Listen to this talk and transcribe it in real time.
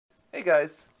Hey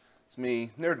guys, it's me,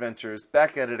 Nerdventures,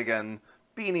 back at it again,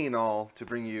 beanie and all, to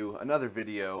bring you another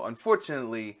video.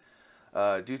 Unfortunately,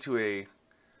 due to a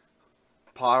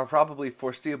probably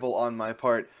foreseeable on my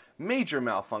part major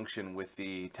malfunction with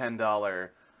the $10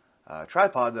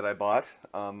 tripod that I bought,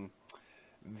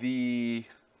 the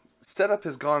setup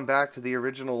has gone back to the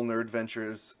original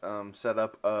Nerdventures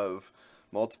setup of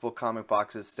multiple comic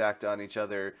boxes stacked on each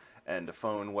other and a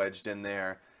phone wedged in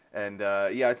there. And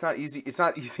yeah, it's not easy. It's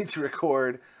not easy to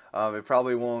record. It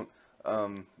probably won't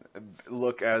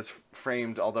look as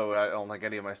framed, although I don't think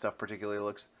any of my stuff particularly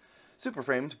looks super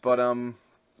framed. But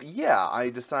yeah, I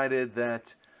decided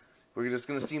that we're just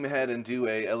going to steam ahead and do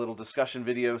a little discussion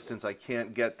video since I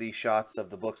can't get the shots of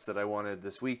the books that I wanted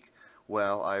this week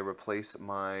while I replace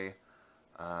my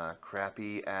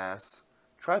crappy ass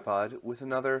tripod with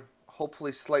another,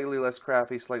 hopefully slightly less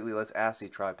crappy, slightly less assy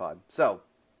tripod. So,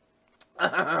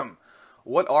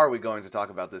 what are we going to talk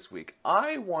about this week?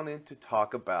 I wanted to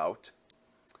talk about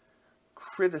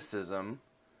criticism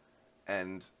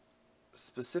and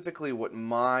specifically what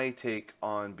my take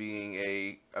on being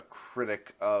a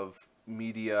critic of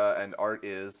media and art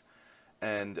is,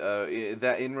 and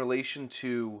that in relation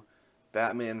to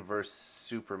Batman vs.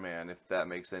 Superman, if that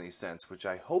makes any sense, which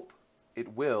I hope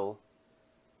it will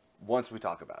once we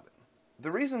talk about it.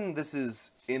 The reason this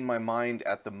is in my mind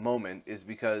at the moment is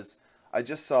because I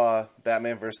just saw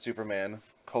Batman vs. Superman,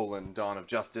 Dawn of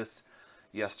Justice,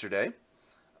 yesterday,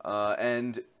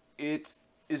 and it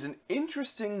is an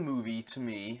interesting movie to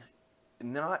me,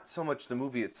 not so much the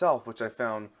movie itself, which I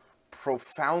found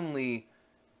profoundly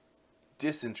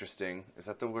disinteresting. Is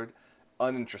that the word?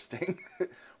 Uninteresting.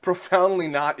 Profoundly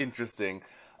not interesting.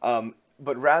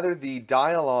 But rather the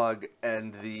dialogue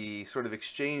and the sort of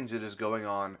exchange that is going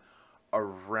on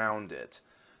around it.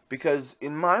 Because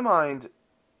in my mind,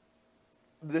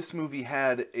 this movie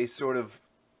had a sort of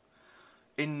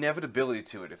inevitability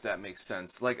to it, if that makes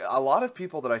sense. Like, a lot of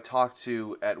people that I talk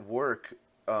to at work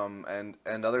and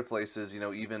other places, you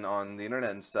know, even on the internet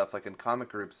and stuff, like in comic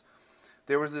groups,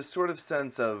 there was this sort of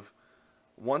sense of,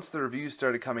 once the reviews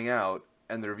started coming out,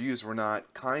 and the reviews were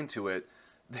not kind to it,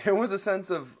 there was a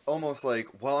sense of almost like,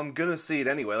 well, I'm gonna see it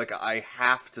anyway. Like, I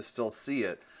have to still see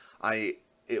it. I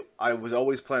was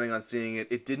always planning on seeing it.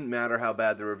 It didn't matter how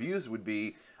bad the reviews would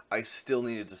be. I still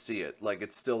needed to see it. Like,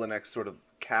 it's still the next sort of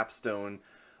capstone,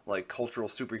 like cultural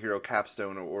superhero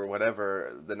capstone or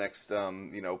whatever, the next,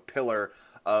 you know, pillar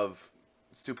of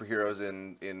superheroes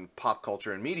in pop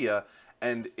culture and media.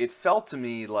 And it felt to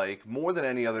me like more than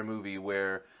any other movie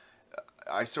where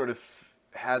I sort of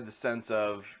had the sense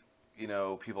of, you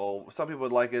know, some people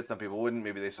would like it, some people wouldn't.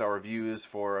 Maybe they saw reviews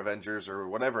for Avengers or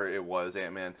whatever it was,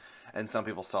 Ant-Man, and some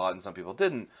people saw it and some people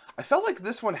didn't. I felt like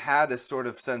this one had a sort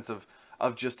of sense of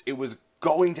just, it was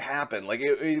going to happen. Like,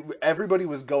 everybody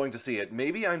was going to see it.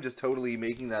 Maybe I'm just totally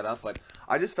making that up, but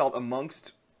I just felt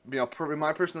amongst, you know, in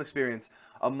my personal experience,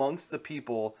 amongst the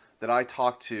people that I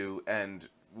talked to and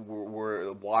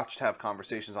were watched have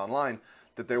conversations online,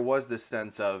 that there was this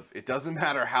sense of, it doesn't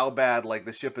matter how bad, like,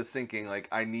 the ship is sinking, like,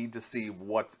 I need to see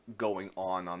what's going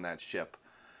on that ship.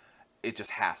 It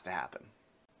just has to happen.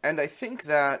 And I think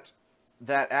that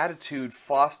that attitude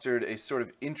fostered a sort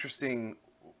of interesting,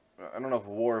 I don't know if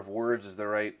war of words is the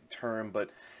right term, but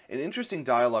an interesting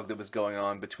dialogue that was going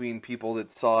on between people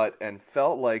that saw it and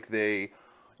felt like they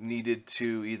needed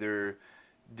to either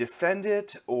defend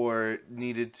it or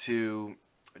needed to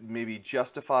maybe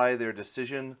justify their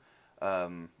decision,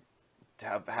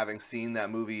 having seen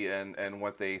that movie and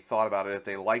what they thought about it, if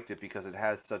they liked it, because it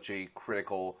has such a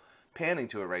critical panning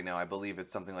to it right now. I believe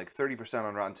it's something like 30%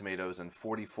 on Rotten Tomatoes and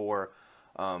 44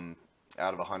 out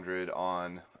of 100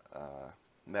 on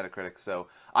Metacritic. So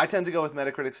I tend to go with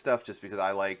Metacritic stuff just because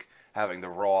I like having the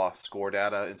raw score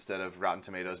data instead of Rotten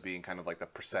Tomatoes being kind of like the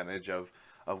percentage of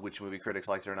which movie critics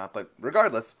liked it or not. But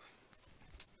regardless,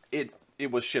 it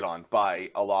was shit on by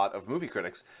a lot of movie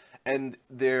critics. And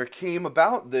there came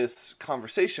about this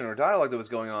conversation or dialogue that was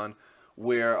going on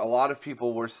where a lot of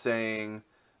people were saying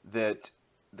that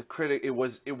it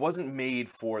wasn't made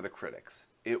for the critics.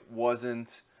 It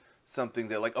wasn't something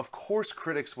that, like, of course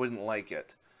critics wouldn't like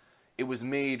it. It was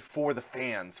made for the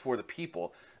fans, for the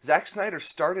people. Zack Snyder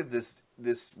started this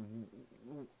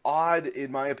odd,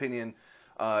 in my opinion,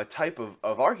 type of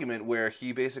argument where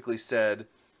he basically said,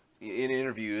 in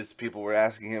interviews, people were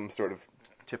asking him, sort of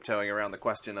tiptoeing around the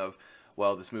question of,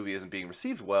 well, this movie isn't being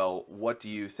received well, what do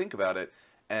you think about it?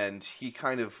 And he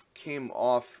kind of came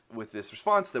off with this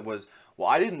response that was, well,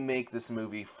 I didn't make this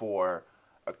movie for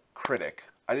a critic.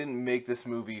 I didn't make this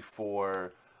movie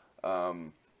for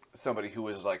somebody who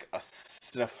was like a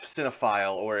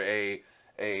cinephile or a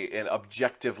an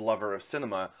objective lover of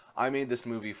cinema. I made this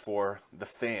movie for the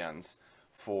fans,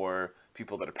 for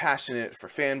people that are passionate, for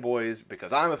fanboys,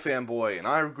 because I'm a fanboy and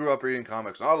I grew up reading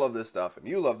comics and I love this stuff and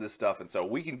you love this stuff, and so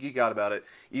we can geek out about it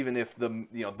even if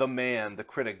the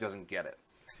critic doesn't get it.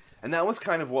 And that was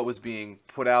kind of what was being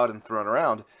put out and thrown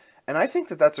around. And I think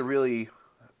that that's a really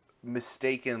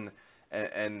mistaken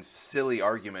and silly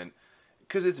argument,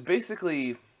 because it's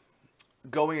basically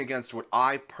going against what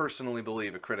I personally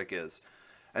believe a critic is.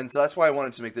 And so that's why I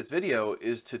wanted to make this video,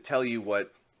 is to tell you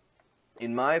what,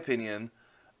 in my opinion,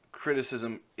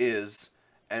 criticism is,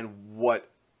 and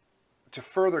to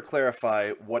further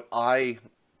clarify what I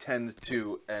tend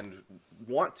to and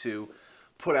want to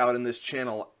put out in this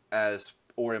channel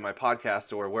or in my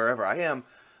podcast or wherever I am,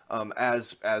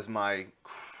 as my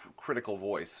critical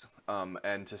voice,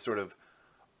 and to sort of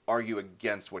argue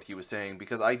against what he was saying,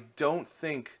 because I don't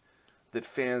think that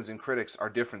fans and critics are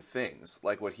different things.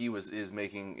 Like what he is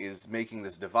making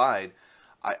this divide.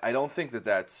 I don't think that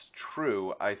that's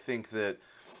true. I think that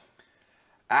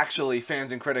actually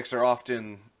fans and critics are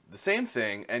often the same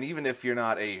thing, and even if you're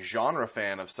not a genre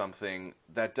fan of something,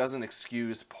 that doesn't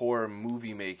excuse poor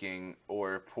movie making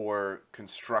or poor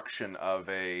construction of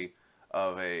a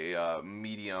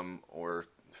medium or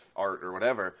art or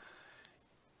whatever,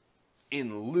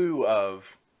 in lieu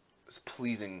of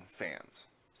pleasing fans.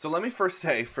 So let me first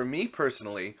say, for me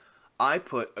personally, I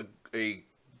put a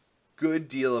good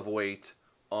deal of weight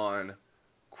on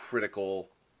critical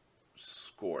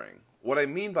scoring. What I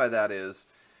mean by that is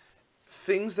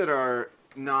things that are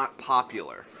not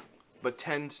popular but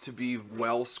tend to be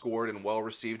well scored and well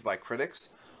received by critics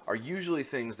are usually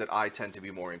things that I tend to be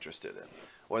more interested in,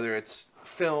 whether it's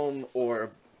film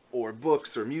or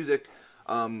books or music.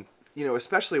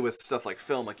 Especially with stuff like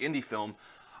film, like indie film,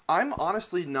 I'm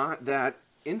honestly not that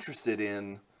interested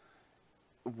in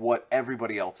what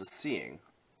everybody else is seeing.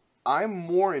 I'm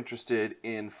more interested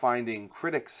in finding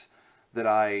critics that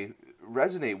I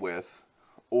resonate with,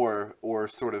 or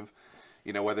sort of,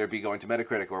 whether it be going to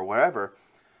Metacritic or wherever,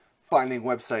 finding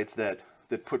websites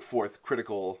that put forth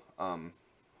critical,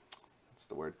 what's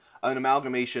the word? An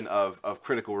amalgamation of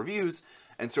critical reviews,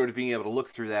 and sort of being able to look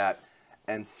through that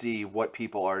and see what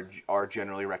people are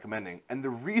generally recommending. And the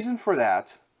reason for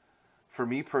that, for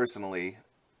me personally,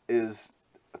 is,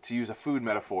 to use a food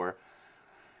metaphor,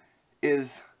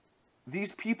 is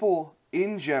these people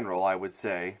in general, I would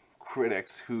say,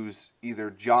 critics whose either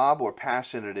job or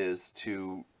passion it is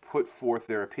to put forth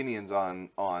their opinions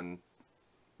on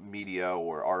media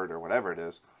or art or whatever it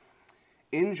is,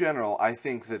 in general, I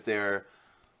think that their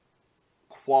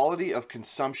quality of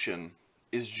consumption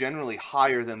is generally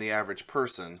higher than the average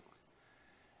person.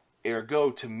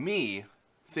 Ergo, to me,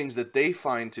 things that they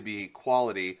find to be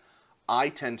quality, I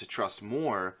tend to trust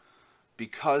more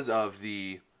because of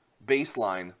the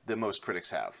baseline that most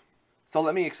critics have. So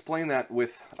let me explain that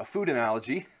with a food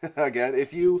analogy. Again,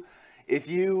 if you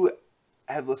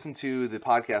have listened to the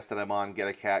podcast that I'm on, Get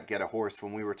a Cat, Get a Horse,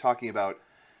 when we were talking about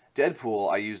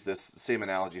Deadpool, I used this same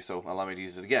analogy, so allow me to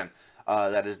use it again.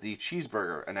 That is the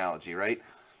cheeseburger analogy, right?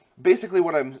 Basically,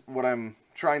 what I'm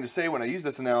trying to say when I use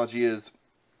this analogy is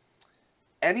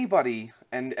anybody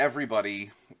and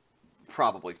everybody,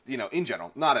 probably, in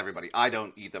general, not everybody. I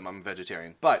don't eat them. I'm a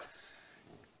vegetarian, but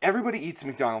everybody eats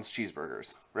McDonald's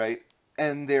cheeseburgers, right?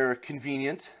 And they're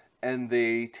convenient and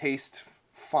they taste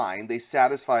fine. They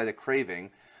satisfy the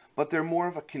craving, but they're more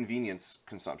of a convenience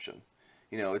consumption.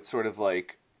 It's sort of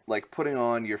like putting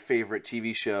on your favorite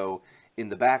TV show in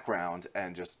the background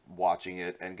and just watching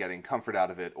it and getting comfort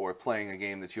out of it, or playing a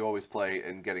game that you always play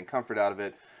and getting comfort out of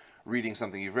it, reading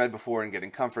something you've read before and getting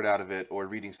comfort out of it, or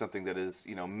reading something that is,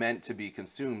 meant to be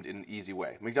consumed in an easy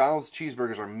way. McDonald's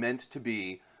cheeseburgers are meant to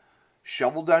be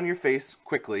shoveled down your face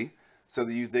quickly so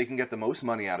that they can get the most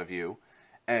money out of you,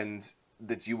 and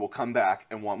that you will come back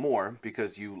and want more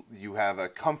because you have a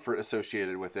comfort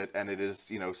associated with it, and it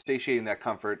is, satiating that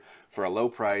comfort for a low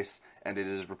price, and it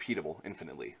is repeatable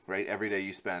infinitely, right? Every day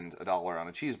you spend $1 on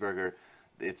a cheeseburger,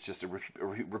 it's just a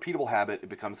repeatable habit. It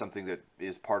becomes something that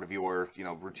is part of your,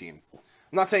 routine. I'm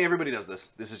not saying everybody does this.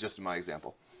 This is just my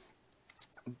example.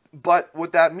 But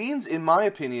what that means, in my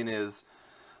opinion, is,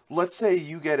 let's say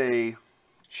you get a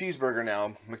cheeseburger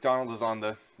now. McDonald's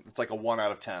is it's like a 1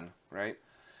 out of 10, right?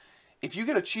 If you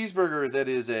get a cheeseburger that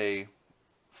is a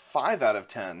 5 out of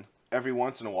 10 every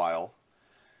once in a while,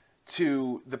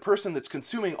 to the person that's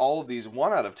consuming all of these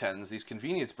 1 out of 10s, these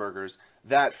convenience burgers,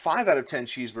 that 5 out of 10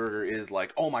 cheeseburger is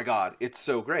like, oh my god, it's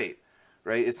so great,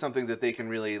 right? It's something that they can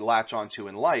really latch onto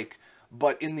and like.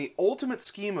 But in the ultimate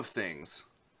scheme of things,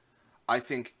 I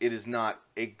think it is not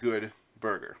a good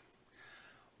burger.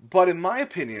 But in my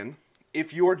opinion,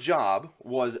 if your job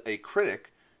was a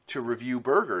critic to review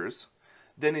burgers,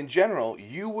 then in general,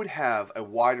 you would have a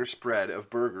wider spread of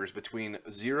burgers between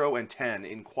 0 and 10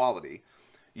 in quality.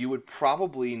 You would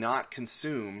probably not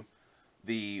consume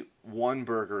the one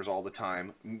burgers all the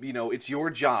time. You know, it's your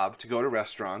job to go to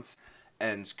restaurants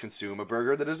and consume a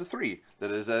burger that is a 3,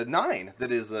 that is a 9,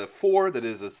 that is a 4, that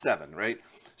is a 7, right?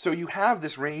 So you have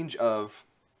this range of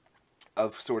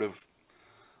sort of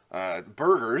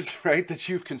burgers, right, that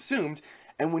you've consumed.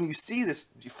 And when you see this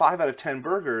 5 out of 10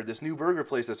 burger, this new burger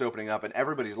place that's opening up and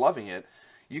everybody's loving it,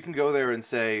 you can go there and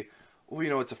say, well, you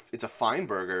know, it's a fine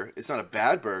burger. It's not a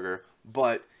bad burger,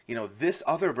 but you know, this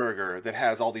other burger that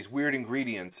has all these weird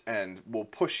ingredients and will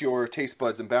push your taste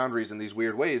buds and boundaries in these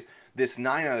weird ways, this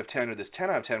 9 out of 10 or this 10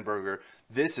 out of 10 burger,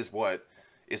 this is what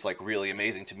is like really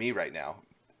amazing to me right now.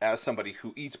 As somebody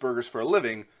who eats burgers for a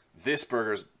living, this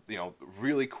burger's, you know,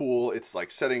 really cool. It's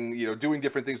like setting, you know, doing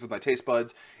different things with my taste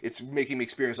buds. It's making me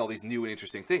experience all these new and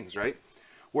interesting things, right?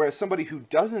 Whereas somebody who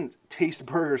doesn't taste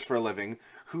burgers for a living,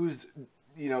 who's,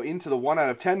 you know, into the 1 out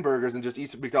of 10 burgers and just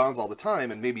eats at McDonald's all the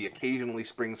time and maybe occasionally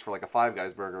springs for like a Five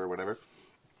Guys burger or whatever,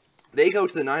 they go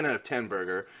to the 9 out of 10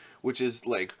 burger, which is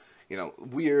like, you know,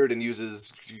 weird and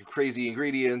uses crazy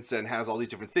ingredients and has all these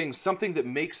different things, something that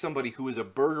makes somebody who is a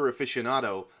burger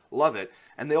aficionado love it,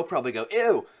 and they'll probably go,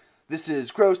 ew, this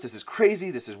is gross, this is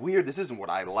crazy, this is weird, this isn't what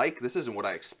I like, this isn't what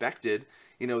I expected.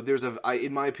 You know, there's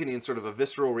in my opinion, sort of a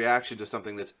visceral reaction to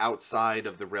something that's outside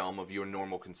of the realm of your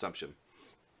normal consumption.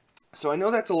 So I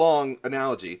know that's a long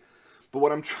analogy, but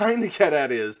what I'm trying to get at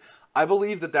is, I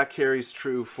believe that that carries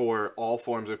true for all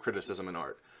forms of criticism in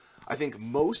art. I think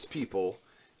most people,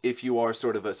 if you are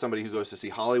sort of somebody who goes to see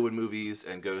Hollywood movies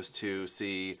and goes to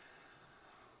see,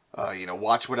 you know,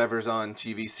 watch whatever's on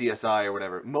TV, CSI or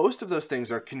whatever, most of those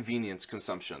things are convenience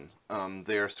consumption.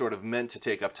 They're sort of meant to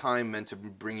take up time, meant to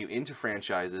bring you into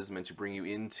franchises, meant to bring you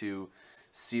into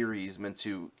series, meant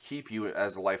to keep you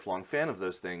as a lifelong fan of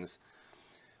those things.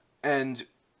 And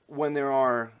when there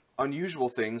are unusual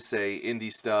things, say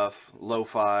indie stuff,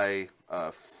 lo-fi,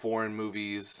 foreign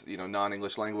movies, you know,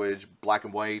 non-English language, black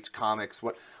and white, comics,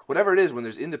 whatever it is, when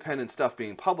there's independent stuff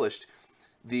being published,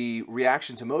 the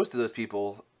reaction to most of those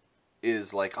people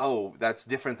is like, oh, that's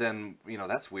different than, you know,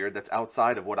 that's weird, that's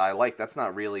outside of what I like, that's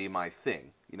not really my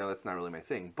thing, you know, that's not really my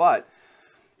thing. But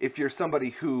if you're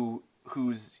somebody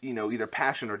who's, you know, either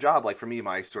passion or job, like for me,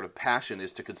 my sort of passion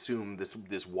is to consume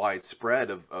this wide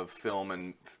spread of film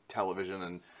and television,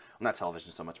 and not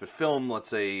television so much, but film, let's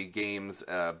say games,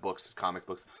 books, comic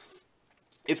books.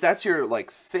 If that's your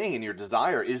like thing and your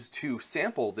desire is to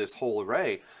sample this whole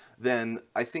array, then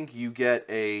I think you get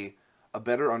a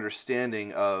better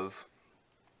understanding of,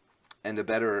 and a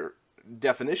better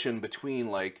definition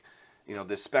between, like, you know,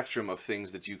 this spectrum of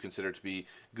things that you consider to be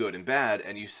good and bad,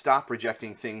 and you stop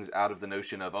rejecting things out of the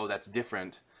notion of, oh, that's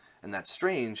different and that's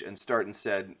strange, and start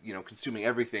instead, you know, consuming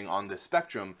everything on this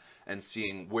spectrum and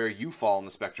seeing where you fall on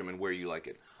the spectrum and where you like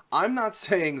it. I'm not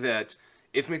saying that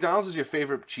if McDonald's is your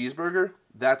favorite cheeseburger,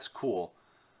 that's cool.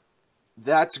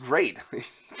 That's great.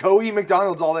 Go eat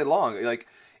McDonald's all day long. Like,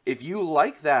 if you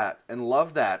like that and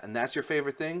love that and that's your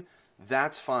favorite thing,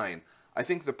 that's fine. I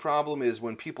think the problem is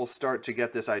when people start to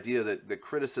get this idea that the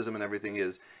criticism and everything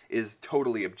is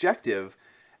totally objective,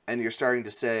 and you're starting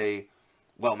to say,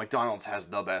 well, McDonald's has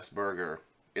the best burger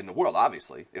in the world.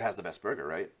 Obviously, it has the best burger,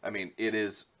 right? I mean, it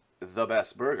is the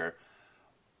best burger.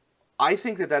 I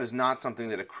think that that is not something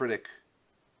that a critic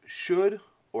should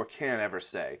or can ever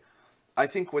say. I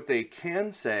think what they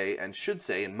can say and should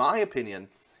say, in my opinion,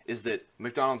 is that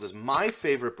McDonald's is my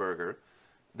favorite burger.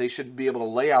 They should be able to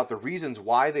lay out the reasons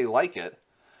why they like it,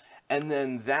 and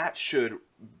then that should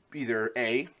either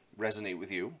A, resonate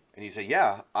with you, and you say,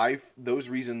 yeah, those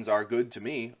reasons are good to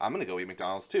me, I'm going to go eat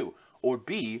McDonald's too. Or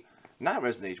B, not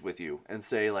resonate with you, and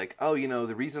say like, oh, you know,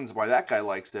 the reasons why that guy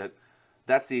likes it,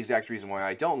 that's the exact reason why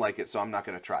I don't like it, so I'm not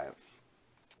going to try it.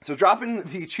 So dropping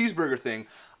the cheeseburger thing,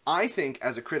 I think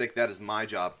as a critic, that is my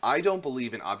job. I don't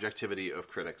believe in objectivity of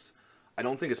critics. I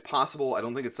don't think it's possible. I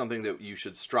don't think it's something that you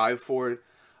should strive for.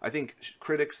 I think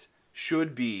critics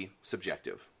should be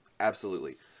subjective.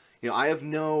 Absolutely. You know, I have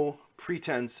no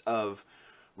pretense of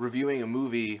reviewing a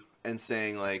movie and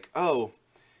saying like, oh,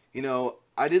 you know,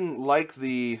 I didn't like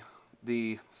the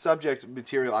subject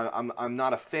material. I'm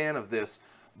not a fan of this,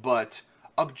 but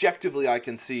objectively I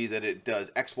can see that it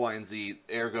does X, Y, and Z,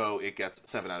 ergo it gets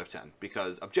 7 out of 10,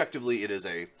 because objectively it is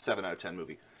a 7 out of 10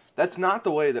 movie. That's not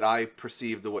the way that I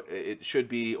perceive it should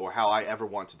be, or how I ever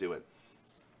want to do it.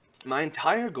 My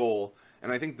entire goal,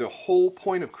 and I think the whole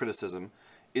point of criticism,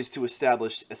 is to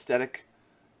establish aesthetic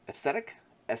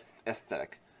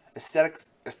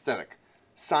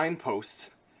signposts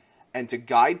and to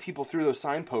guide people through those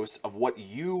signposts of what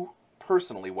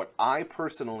I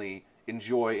personally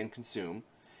enjoy and consume,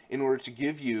 in order to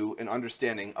give you an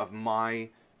understanding of my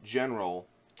general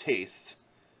tastes,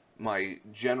 my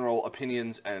general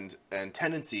opinions and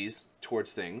tendencies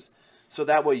towards things, so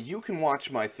that way you can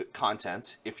watch my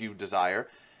content if you desire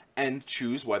and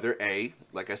choose whether A,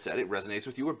 like I said, it resonates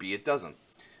with you, or B, it doesn't.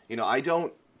 You know, I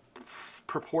don't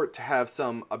purport to have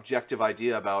some objective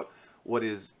idea about what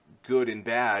is good and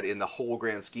bad in the whole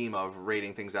grand scheme of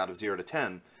rating things out of 0 to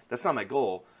 10. That's not my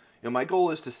goal. You know, my goal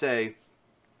is to say,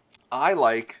 I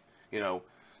like, you know,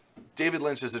 David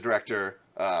Lynch as a director,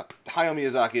 Hayao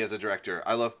Miyazaki as a director.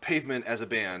 I love Pavement as a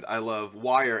band. I love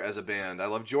Wire as a band. I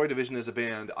love Joy Division as a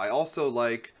band. I also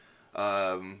like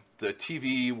the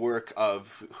TV work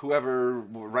of whoever,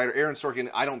 writer Aaron Sorkin.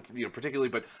 I don't, you know, particularly,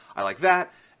 but I like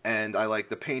that. And I like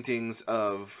the paintings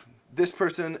of this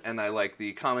person, and I like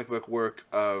the comic book work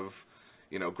of,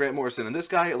 you know, Grant Morrison and this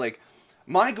guy. Like,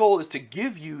 my goal is to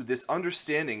give you this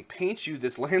understanding, paint you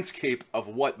this landscape of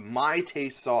what my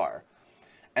tastes are.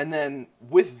 And then,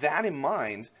 with that in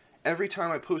mind, every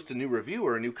time I post a new review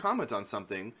or a new comment on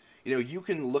something, you know, you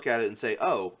can look at it and say,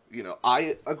 oh, you know,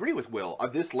 I agree with Will.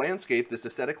 This landscape, this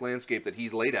aesthetic landscape that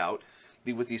he's laid out,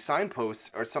 with these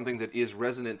signposts are something that is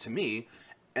resonant to me.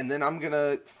 And then I'm going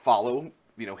to follow,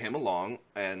 you know, him along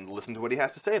and listen to what he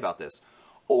has to say about this.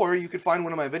 Or you could find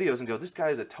one of my videos and go, this guy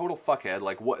is a total fuckhead.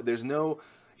 Like, what?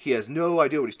 He has no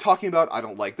idea what he's talking about. I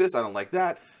don't like this. I don't like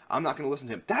that. I'm not going to listen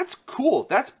to him. That's cool.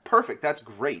 That's perfect. That's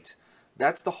great.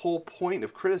 That's the whole point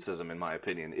of criticism, in my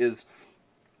opinion, is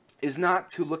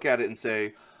not to look at it and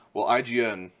say, well,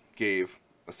 IGN gave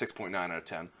a 6.9 out of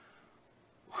 10.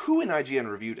 Who in IGN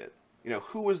reviewed it? You know,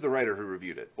 who was the writer who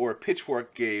reviewed it? Or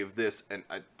Pitchfork gave this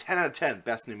a 10 out of 10,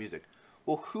 best new music.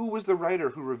 Well, who was the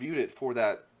writer who reviewed it for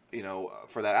that, you know,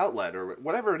 for that outlet or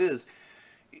whatever it is?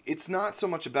 It's not so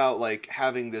much about, like,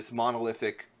 having this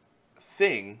monolithic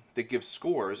thing that gives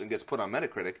scores and gets put on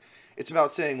Metacritic. It's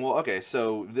about saying, well, okay,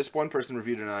 so this one person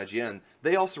reviewed it on IGN.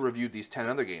 They also reviewed these 10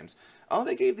 other games. Oh,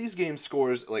 they gave these games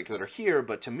scores, like, that are here,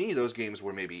 but to me, those games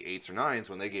were maybe 8s or 9s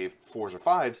when they gave 4s or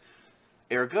 5s.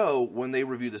 Ergo, when they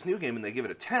review this new game and they give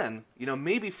it a 10, you know,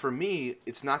 maybe for me,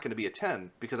 it's not going to be a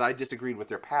 10 because I disagreed with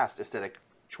their past aesthetic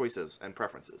choices and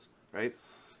preferences, right?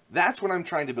 That's what I'm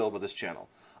trying to build with this channel.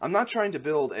 I'm not trying to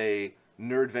build a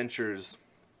Nerdventures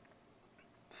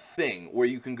thing where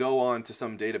you can go on to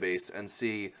some database and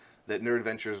see that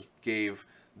Nerdventures gave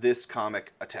this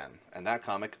comic a 10, and that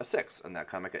comic a 6, and that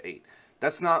comic a 8.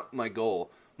 That's not my goal.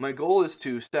 My goal is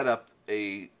to set up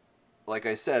like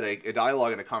I said, a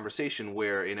dialogue and a conversation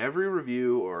where in every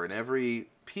review or in every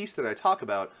piece that I talk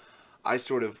about, I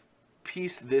sort of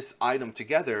piece this item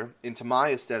together into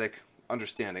my aesthetic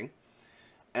understanding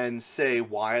and say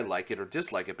why I like it or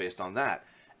dislike it based on that.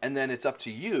 And then it's up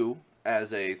to you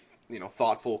as a, you know,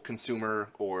 thoughtful consumer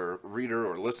or reader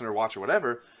or listener, watcher,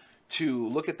 whatever, to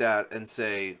look at that and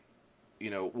say, you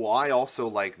know, well, I also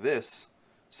like this,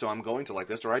 so I'm going to like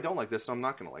this, or I don't like this, so I'm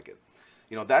not going to like it.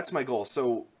 You know, that's my goal.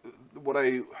 So what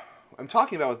I'm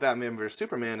talking about with Batman vs.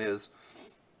 Superman is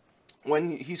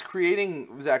when he's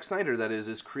creating, Zack Snyder, that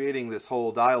is creating this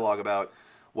whole dialogue about,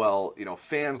 well, you know,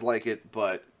 fans like it,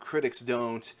 but critics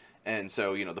don't, and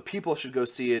so, you know, the people should go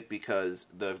see it because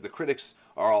the critics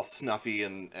are all snuffy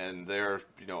and they're,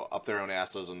 you know, up their own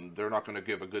asses and they're not going to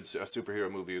give a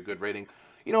superhero movie a good rating.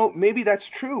 You know, maybe that's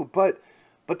true, but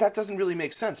that doesn't really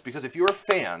make sense, because if you're a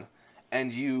fan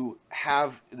and you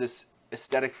have this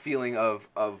aesthetic feeling of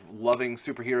loving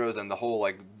superheroes and the whole,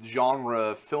 like,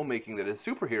 genre filmmaking that is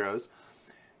superheroes,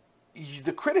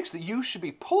 the critics that you should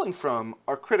be pulling from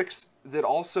are critics that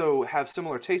also have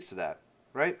similar tastes to that,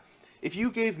 right? If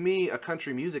you gave me a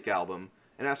country music album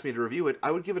and asked me to review it,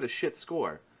 I would give it a shit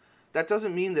score. That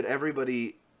doesn't mean that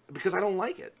everybody, because I don't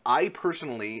like it. I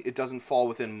personally, it doesn't fall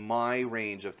within my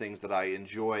range of things that I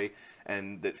enjoy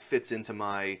and that fits into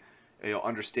my, you know,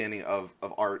 understanding of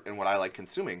art and what I like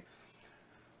consuming.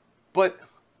 But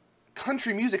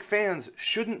country music fans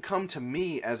shouldn't come to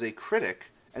me as a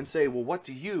critic and say, well, what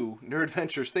do you,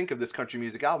 Nerdventures, think of this country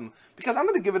music album? Because I'm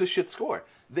going to give it a shit score.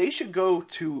 They should go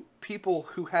to people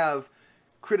who have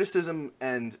criticism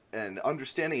and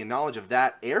understanding and knowledge of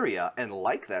that area and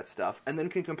like that stuff, and then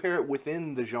can compare it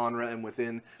within the genre and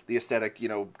within the aesthetic, you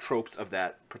know, tropes of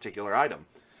that particular item.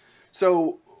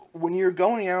 So when you're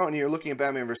going out and you're looking at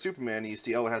Batman vs. Superman and you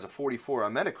see, oh, it has a 44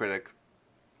 on Metacritic,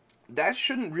 that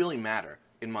shouldn't really matter,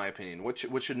 in my opinion. What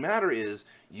should matter is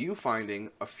you finding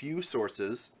a few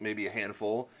sources, maybe a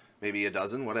handful, maybe a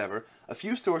dozen, whatever, a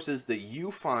few sources that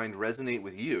you find resonate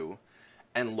with you,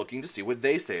 and looking to see what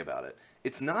they say about it.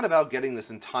 It's not about getting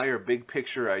this entire big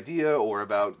picture idea or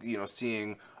about,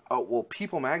 seeing, oh, well,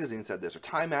 People magazine said this or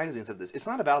Time magazine said this. It's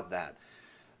not about that.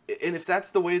 And if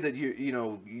that's the way that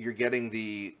you're getting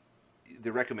the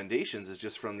recommendations is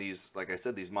just from these, like I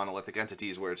said, these monolithic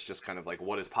entities where it's just kind of like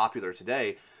what is popular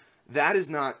today, that is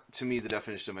not, to me, the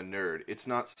definition of a nerd. It's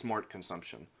not smart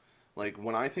consumption. Like,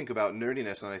 when I think about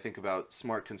nerdiness and I think about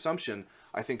smart consumption,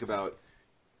 I think about,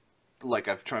 like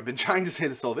been trying to say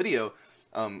this whole video,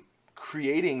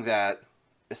 creating that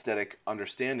aesthetic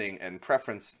understanding and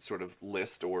preference sort of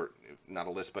list, or not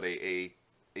a list, but a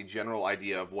general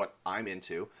idea of what I'm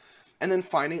into, and then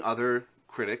finding other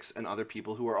critics and other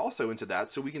people who are also into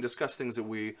that, so we can discuss things that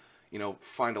we,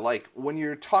 find alike. When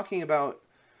you're talking about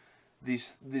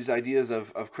these ideas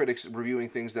of critics reviewing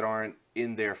things that aren't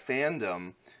in their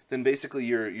fandom, then basically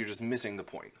you're just missing the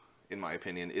point, in my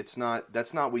opinion.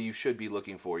 That's not what you should be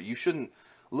looking for. You shouldn't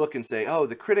look and say, oh,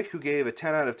 the critic who gave a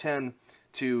 10 out of 10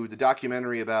 to the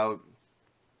documentary about,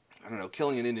 I don't know,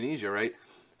 killing in Indonesia, right?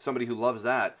 Somebody who loves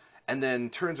that, and then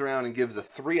turns around and gives a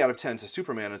 3 out of 10 to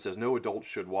Superman and says, no adult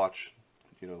should watch,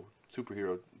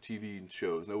 superhero TV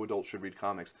shows. No adult should read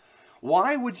comics.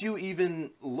 Why would you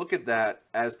even look at that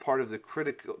as part of the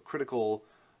critical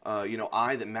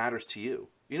eye that matters to you?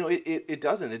 It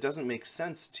doesn't make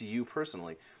sense to you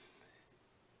personally.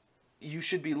 You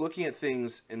should be looking at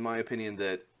things, in my opinion,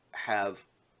 that have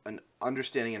an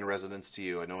understanding and resonance to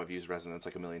you. I know I've used resonance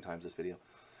like a million times this video.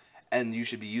 And you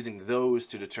should be using those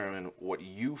to determine what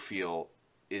you feel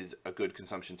is a good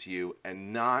consumption to you,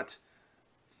 and not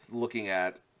looking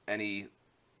at any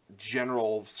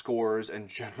general scores and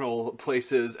general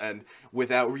places and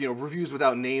without, reviews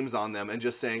without names on them, and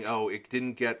just saying, oh, it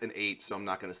didn't get an 8, so I'm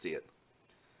not going to see it.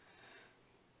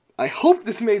 I hope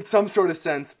this made some sort of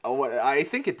sense. I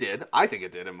think it did. I think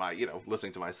it did in my,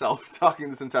 listening to myself talking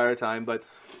this entire time. But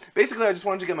basically, I just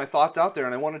wanted to get my thoughts out there,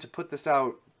 and I wanted to put this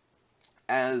out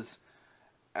as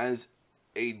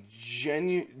a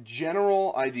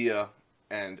general idea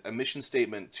and a mission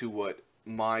statement to what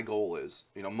my goal is.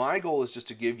 My goal is just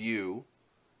to give you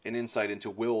an insight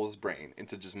into Will's brain,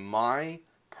 into just my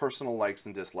personal likes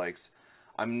and dislikes.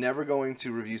 I'm never going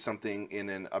to review something in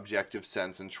an objective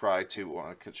sense and try to, well,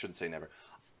 I shouldn't say never.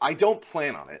 I don't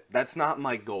plan on it. That's not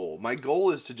my goal. My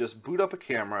goal is to just boot up a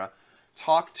camera,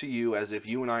 talk to you as if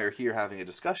you and I are here having a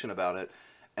discussion about it,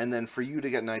 and then for you to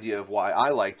get an idea of why I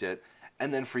liked it,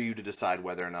 and then for you to decide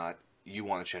whether or not you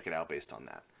want to check it out based on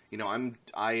that.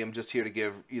 I am just here to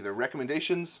give either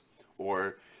recommendations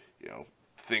or,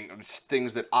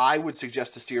 things that I would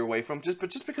suggest to steer away from. But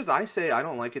just because I say I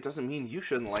don't like it doesn't mean you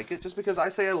shouldn't like it. Just because I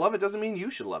say I love it doesn't mean you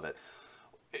should love it.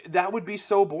 That would be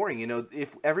so boring.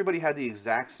 If everybody had the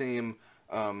exact same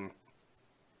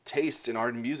taste in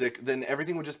art and music, then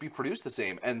everything would just be produced the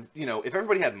same. And, if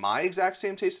everybody had my exact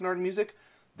same taste in art and music,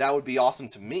 that would be awesome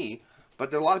to me. But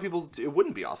there are a lot of people it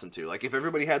wouldn't be awesome to. Like, if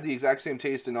everybody had the exact same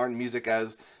taste in art and music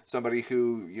as somebody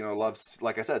who, loves,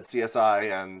 like I said,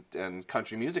 CSI and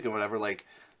country music and whatever, like,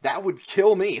 that would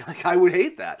kill me. Like, I would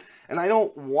hate that. And I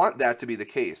don't want that to be the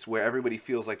case, where everybody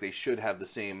feels like they should have the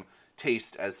same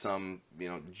taste as some,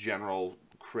 general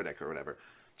critic or whatever.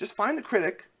 Just find the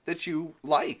critic that you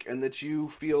like and that you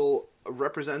feel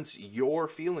represents your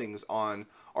feelings on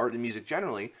art and music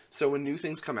generally. So when new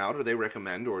things come out, or they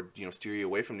recommend or steer you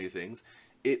away from new things,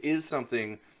 it is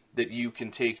something that you can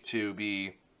take to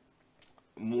be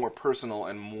more personal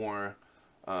and more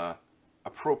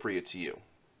appropriate to you.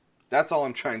 That's all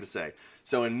I'm trying to say.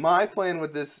 So in my plan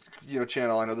with this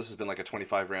channel, I know this has been like a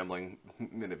 25 rambling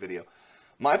minute video.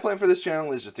 My plan for this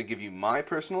channel is just to give you my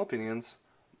personal opinions,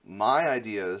 my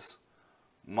ideas,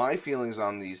 my feelings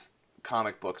on these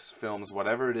comic books, films,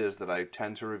 whatever it is that I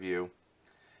tend to review.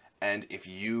 And if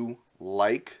you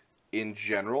like in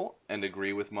general and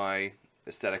agree with my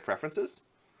aesthetic preferences,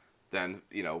 then,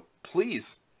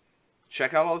 please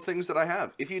check out all the things that I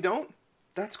have. If you don't,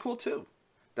 that's cool too.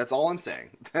 That's all I'm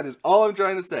saying. That is all I'm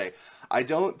trying to say. I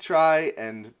don't try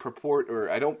and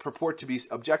I don't purport to be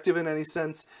objective in any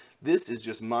sense. This is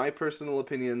just my personal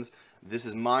opinions. This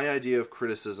is my idea of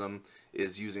criticism,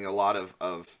 is using a lot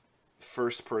of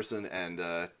first person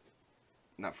and,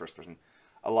 not first person,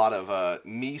 a lot of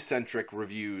me-centric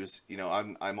reviews.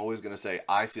 I'm always going to say,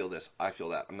 I feel this, I feel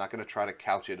that. I'm not going to try to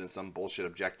couch it in some bullshit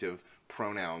objective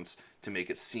pronouns to make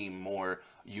it seem more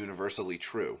universally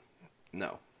true.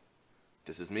 No.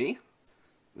 This is me.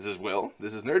 This is Will.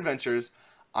 This is Nerdventures.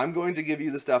 I'm going to give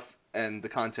you the stuff and the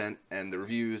content and the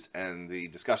reviews and the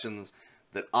discussions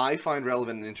that I find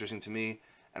relevant and interesting to me,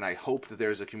 and I hope that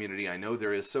there's a community, I know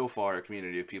there is so far a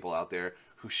community of people out there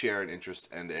who share an interest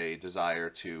and a desire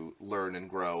to learn and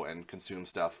grow and consume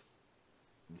stuff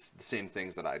the same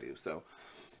things that I do. So,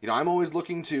 you know, I'm always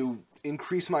looking to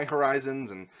increase my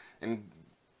horizons and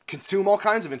consume all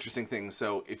kinds of interesting things.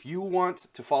 So if you want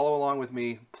to follow along with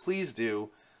me, please do.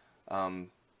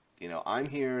 You know, I'm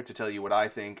here to tell you what I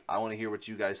think. I want to hear what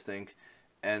you guys think.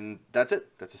 And that's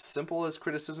it. That's as simple as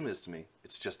criticism is to me.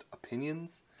 It's just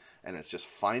opinions, and it's just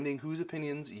finding whose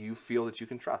opinions you feel that you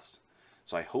can trust.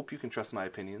 So I hope you can trust my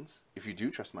opinions. If you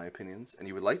do trust my opinions, and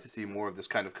you would like to see more of this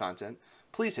kind of content,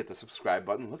 please hit the subscribe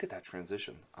button. Look at that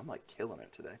transition. I'm like killing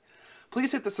it today.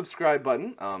 Please hit the subscribe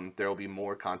button. There will be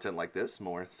more content like this,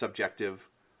 more subjective,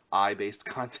 eye-based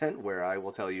content, where I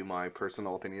will tell you my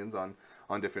personal opinions on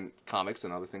different comics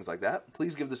and other things like that.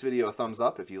 Please give this video a thumbs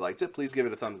up if you liked it. Please give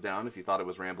it a thumbs down if you thought it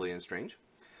was rambly and strange.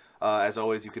 As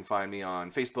always, you can find me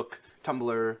on Facebook,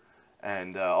 Tumblr,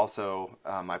 and also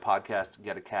my podcast,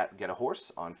 Get a Cat, Get a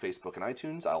Horse, on Facebook and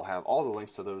iTunes. I'll have all the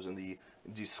links to those in the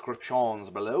descriptions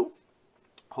below.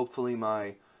 Hopefully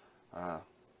my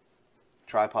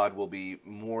tripod will be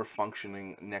more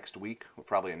functioning next week.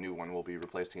 Probably a new one will be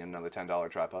replacing another $10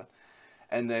 tripod.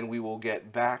 And then we will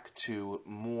get back to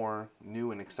more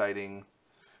new and exciting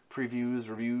previews,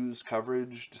 reviews,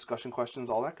 coverage, discussion questions,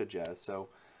 all that good jazz. So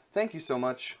thank you so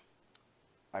much.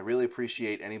 I really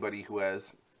appreciate anybody who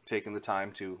has taken the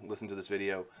time to listen to this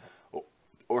video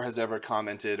or has ever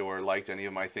commented or liked any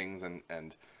of my things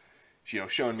and you know,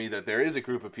 shown me that there is a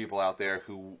group of people out there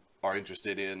who are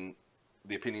interested in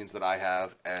the opinions that I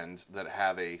have and that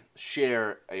have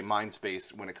share a mind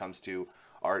space when it comes to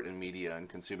art and media and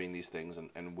consuming these things,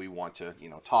 and we want to, you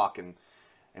know, talk and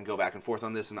go back and forth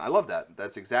on this, and I love that.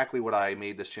 That's exactly what I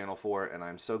made this channel for, and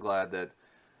I'm so glad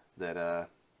that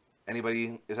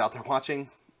anybody is out there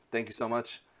watching. Thank you so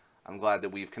much. I'm glad that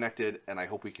we've connected, and I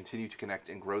hope we continue to connect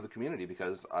and grow the community,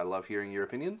 because I love hearing your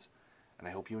opinions, and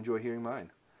I hope you enjoy hearing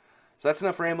mine. So that's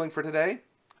enough rambling for today.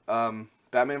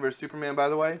 Batman vs. Superman, by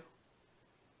the way,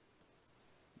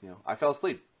 you know, I fell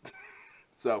asleep.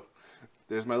 So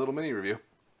there's my little mini review.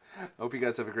 I hope you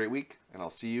guys have a great week, and I'll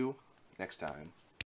see you next time.